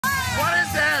What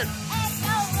is it?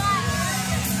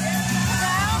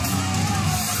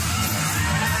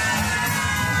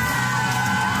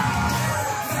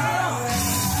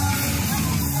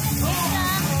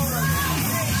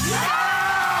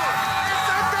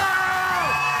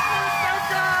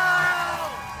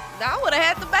 I would have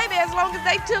had the baby as long as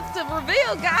they took to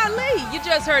reveal. Golly, you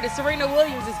just heard it. Serena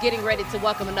Williams is getting ready to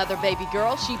welcome another baby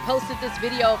girl. She posted this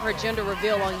video of her gender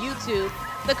reveal on YouTube.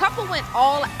 The couple went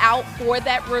all out for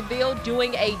that reveal,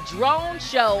 doing a drone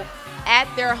show at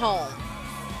their home.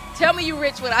 Tell me you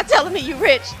rich without telling me you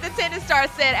rich. The tennis star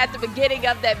said at the beginning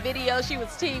of that video she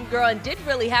was team girl and didn't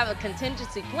really have a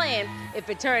contingency plan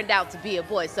if it turned out to be a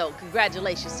boy. So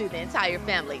congratulations to the entire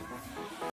family.